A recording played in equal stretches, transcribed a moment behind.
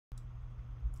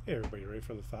Hey everybody, ready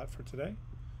for the thought for today?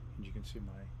 And you can see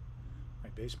my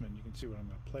basement. You can see what I'm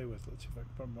going to play with. Let's see if I can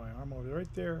put my arm over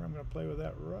right there. I'm going to play with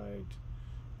that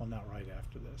well, not right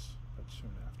after this, but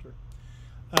soon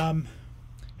after.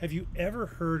 Have you ever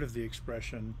heard of the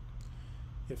expression,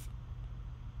 if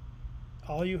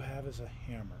all you have is a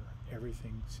hammer,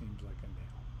 everything seems like a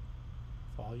nail?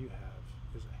 If all you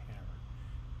have is a hammer,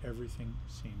 everything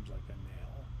seems like a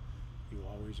nail. You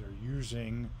always are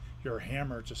using your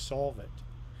hammer to solve it.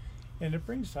 And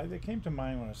it came to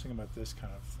mind when I was thinking about this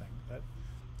kind of thing, that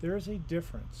there is a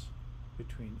difference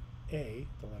between the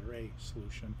letter A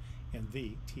solution, and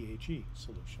the THE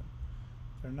solution.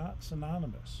 They're not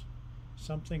synonymous.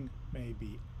 Something may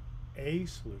be a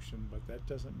solution, but that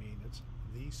doesn't mean it's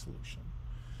the solution.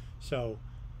 So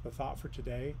the thought for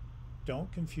today,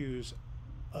 don't confuse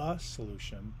a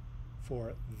solution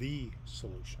for the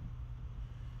solution.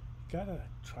 Gotta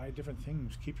try different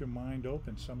things. Keep your mind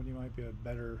open. Somebody might be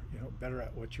better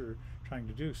at what you're trying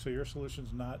to do. So your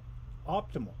solution's not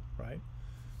optimal, right?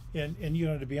 And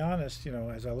to be honest,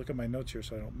 as I look at my notes here,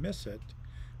 so I don't miss it,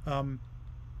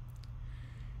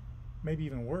 maybe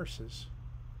even worse is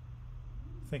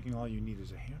thinking all you need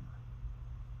is a hammer.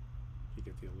 You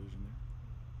get the illusion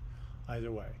there.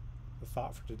 Either way, the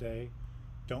thought for today: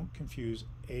 don't confuse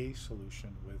a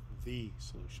solution with the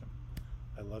solution.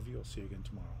 I love you. I'll see you again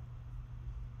tomorrow.